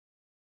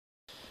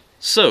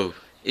So,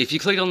 if you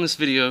click on this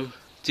video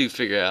to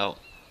figure out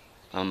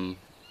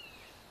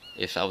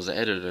if I was an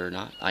editor or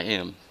not, I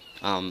am.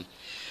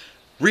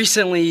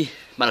 Recently,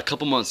 about a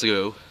couple months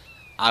ago,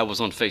 I was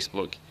on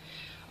Facebook.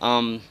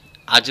 I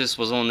just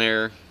was on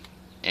there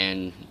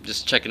and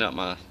just checking out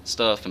my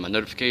stuff and my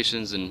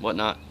notifications and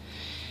whatnot,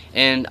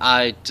 and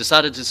I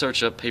decided to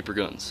search up paper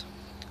guns.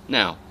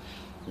 Now,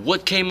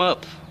 what came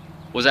up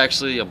was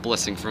actually a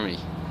blessing for me,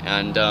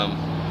 and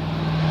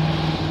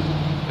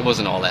it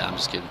wasn't all that. I'm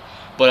just kidding,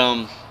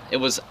 but it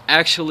was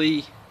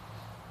actually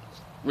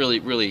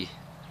really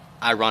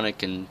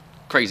ironic and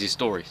crazy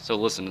story. So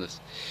listen to this.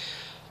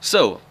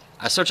 So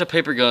I search up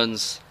paper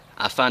guns.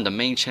 I find a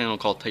main channel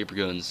called Paper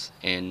Guns,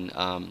 and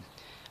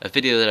a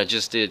video that I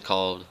just did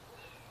called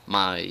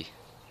my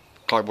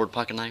cardboard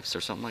pocket knives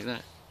or something like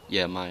that.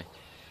 Yeah, my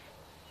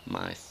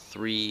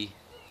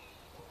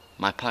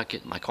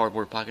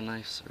cardboard pocket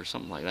knives or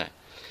something like that.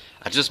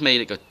 I just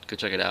made it. Go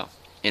check it out.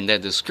 In the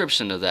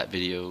description of that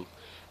video,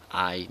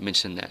 I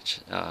mentioned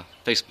that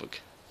Facebook,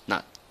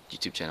 not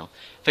YouTube channel,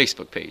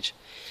 Facebook page.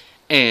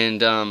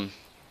 And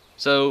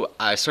so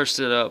I searched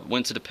it up,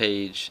 went to the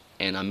page,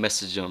 and I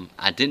messaged them.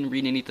 I didn't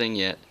read anything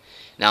yet.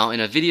 Now, in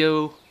a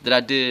video that I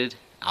did,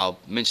 I'll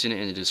mention it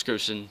in the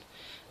description.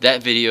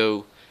 That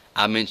video,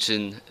 I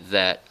mentioned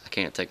that I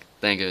can't think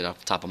of it off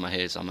the top of my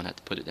head, so I'm going to have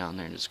to put it down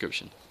there in the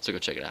description. So go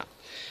check it out.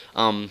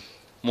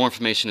 More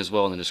information as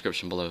well in the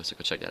description below, so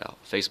go check that out.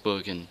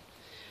 Facebook and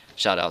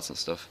shout outs and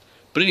stuff.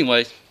 But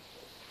anyway,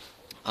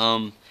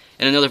 in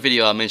another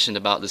video I mentioned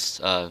about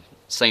this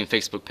same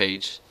Facebook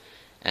page,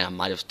 and I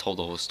might have told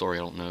the whole story,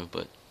 I don't know,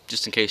 but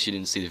just in case you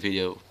didn't see the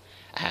video,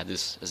 I have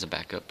this as a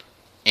backup,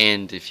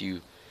 and if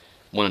you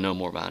want to know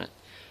more about it.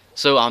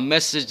 So I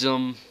messaged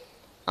them,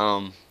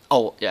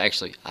 oh yeah,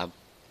 actually,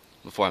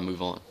 before I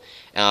move on,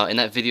 in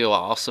that video I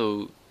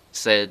also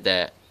said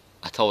that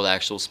I told an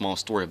actual small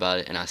story about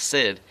it, and I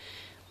said,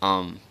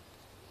 well,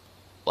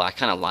 I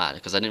kind of lied,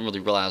 because I didn't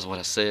really realize what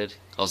I said.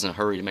 I was in a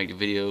hurry to make the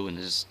video, and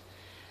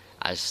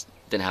I just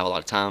didn't have a lot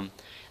of time.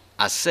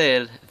 I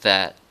said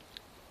that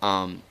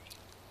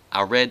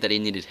I read that he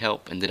needed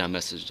help, and then I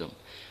messaged him.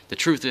 The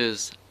truth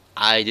is,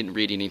 I didn't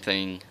read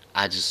anything.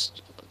 I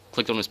just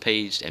clicked on his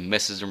page and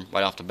messaged him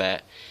right off the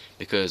bat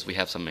because we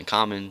have something in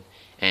common,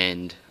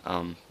 and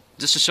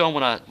just to show him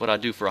what I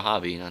do for a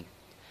hobby, and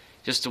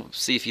just to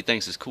see if he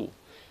thinks it's cool.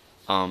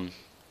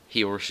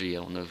 He or she,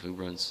 I don't know who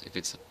runs, if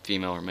it's a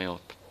female or male.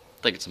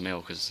 I think it's a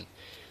male because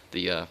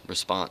the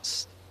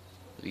response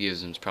it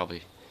gives him is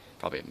probably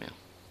a male.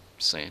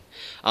 Just saying.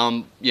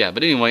 Yeah,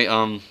 but anyway,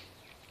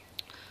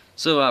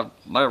 so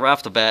right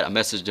off the bat, I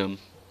messaged him,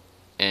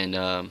 and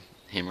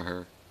him or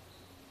her,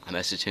 I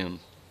messaged him.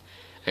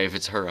 Hey, if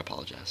it's her, I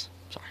apologize.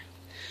 Sorry.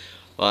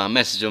 Well, I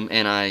messaged him,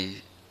 and I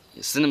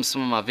sent him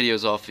some of my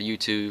videos off of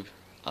YouTube,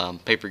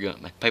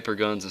 paper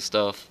guns and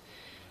stuff.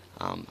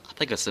 I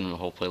think I sent him a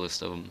whole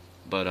playlist of them,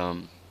 but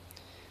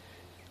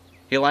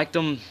he liked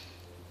them,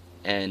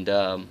 and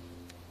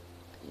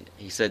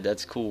he said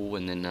that's cool.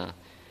 And then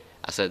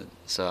I said,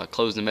 so I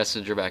closed the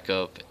messenger back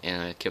up,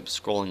 and I kept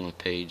scrolling on the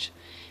page,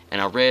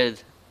 and I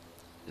read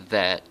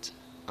that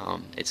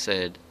it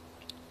said,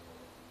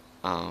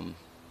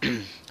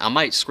 I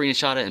might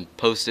screenshot it and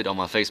post it on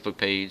my Facebook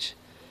page.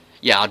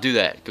 Yeah, I'll do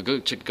that. Go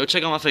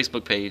check out my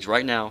Facebook page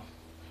right now,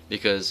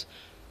 because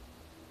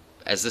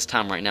as this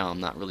time right now, I'm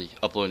not really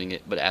uploading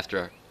it. But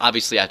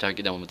obviously after I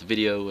get done with the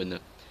video, and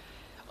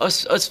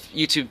us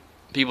YouTube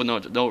people know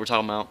what we're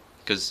talking about,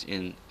 because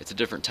it's a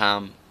different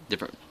time,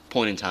 different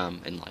point in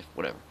time in life,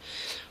 whatever.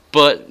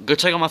 But go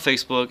check out my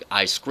Facebook.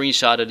 I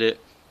screenshotted it,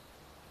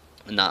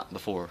 not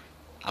before.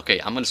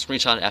 Okay, I'm gonna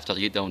screenshot it after I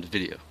get done with the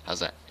video.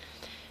 How's that?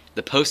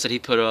 The post that he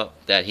put up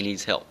that he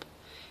needs help,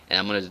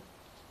 and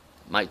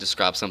might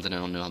describe something, I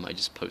don't know. I might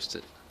just post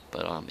it.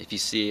 But if you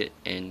see it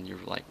and you're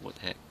like, what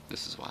the heck?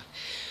 This is why.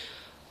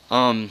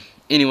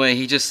 Anyway,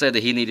 he just said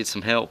that he needed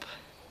some help,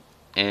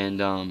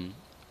 and a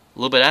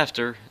little bit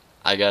after,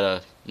 I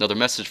got another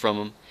message from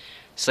him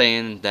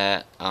saying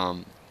that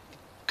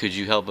could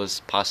you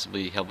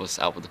possibly help us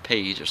out with the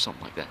page or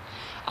something like that.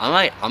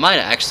 I might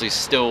actually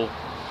still,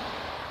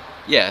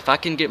 yeah, if I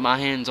can get my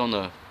hands on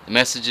the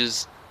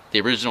messages,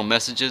 the original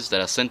messages that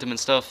I sent him and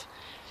stuff,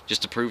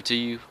 just to prove to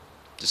you,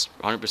 just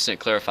 100%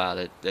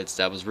 clarify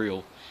that was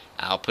real,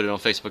 I'll put it on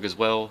Facebook as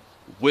well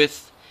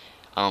with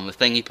the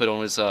thing he put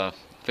on his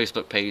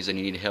Facebook page that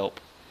he needed help,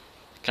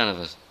 kind of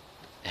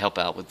a help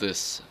out with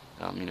this,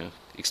 you know,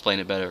 explain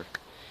it better,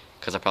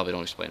 because I probably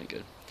don't explain it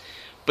good.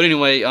 But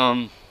anyway,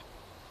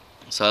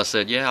 so I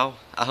said, yeah,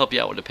 I'll help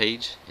you out with the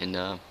page,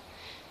 and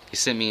he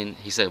sent me, and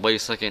he said, wait a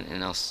second,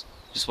 and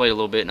just wait a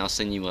little bit, and I'll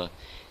send you a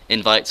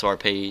invite to our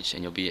page,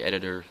 and you'll be an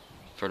editor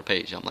for the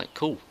page. I'm like,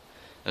 cool,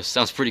 that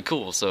sounds pretty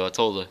cool. So I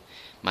told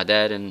my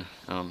dad and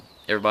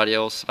everybody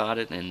else about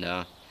it,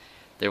 and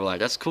they were like,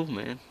 that's cool,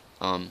 man.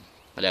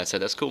 My dad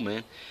said, that's cool,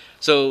 man.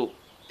 So,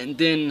 and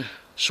then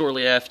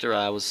shortly after,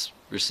 I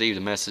received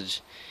a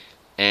message,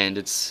 and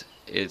it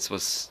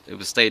was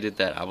stated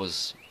that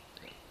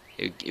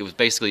it was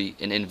basically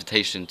an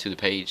invitation to the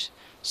page,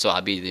 so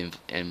I'd be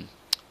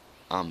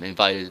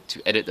invited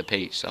to edit the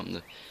page. So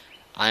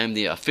I am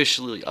the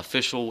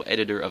official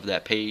editor of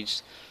that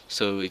page.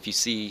 So if you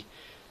see,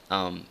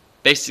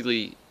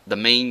 basically the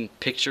main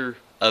picture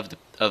of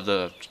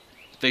the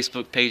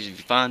Facebook page, if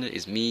you find it,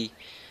 is me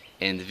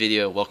and the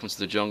video "Welcome to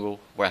the Jungle"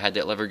 where I had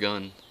that lever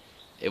gun.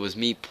 It was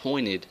me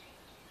pointing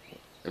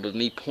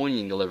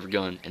the lever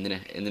gun, and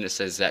then it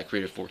says Zach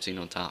Creator 14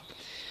 on top.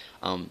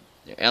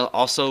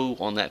 Also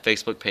on that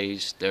Facebook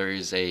page, there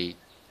is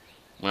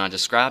when I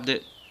described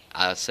it,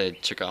 I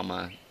said check out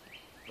my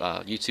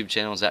YouTube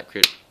channel, Zach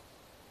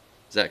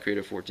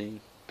Creator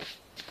 14.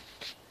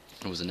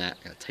 It was a gnat.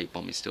 I got tape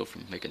on me still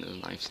from making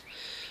those knives.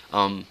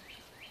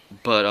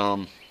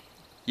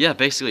 Yeah,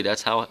 basically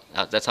that's how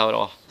it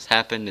all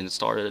happened and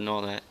started and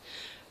all that.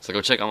 So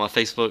go check out my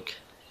Facebook.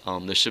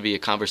 There should be a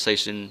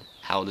conversation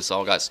how this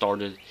all got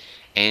started,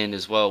 and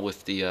as well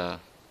with the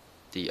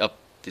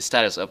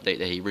status update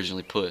that he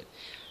originally put,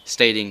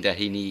 stating that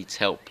he needs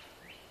help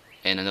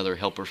and another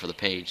helper for the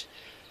page.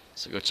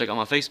 So go check out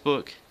my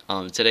Facebook.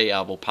 Today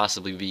I will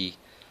possibly be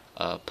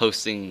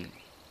posting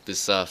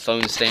this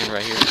phone stand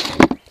right here.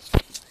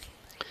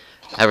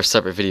 I have a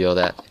separate video of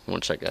that if you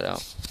want to check that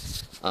out.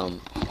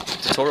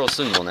 Tutorial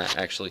soon on that,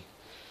 actually.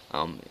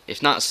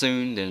 If not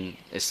soon, then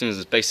as soon as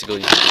it's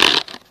basically,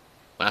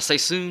 when I say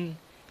soon,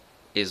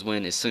 is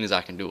when as soon as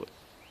I can do it,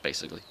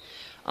 basically.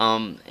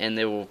 And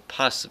they will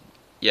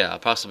I'll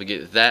possibly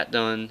get that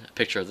done, a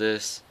picture of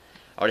this.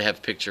 I already have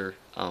a picture.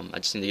 I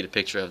just need to get a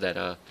picture of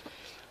that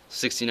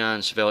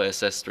 69 Chevelle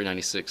SS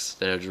 396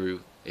 that I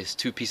drew. It's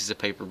 2 pieces of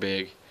paper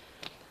big.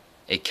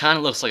 It kind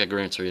of looks like a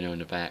Gran Torino in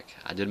the back.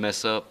 I did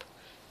mess up,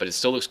 but it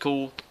still looks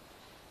cool.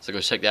 So go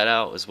check that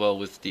out, as well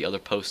with the other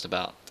post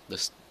about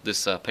this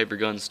Paper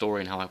Guns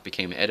story and how I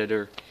became an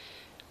editor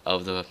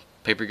of the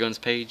Paper Guns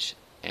page.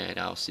 And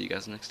I'll see you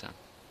guys next time.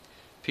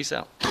 Peace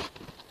out.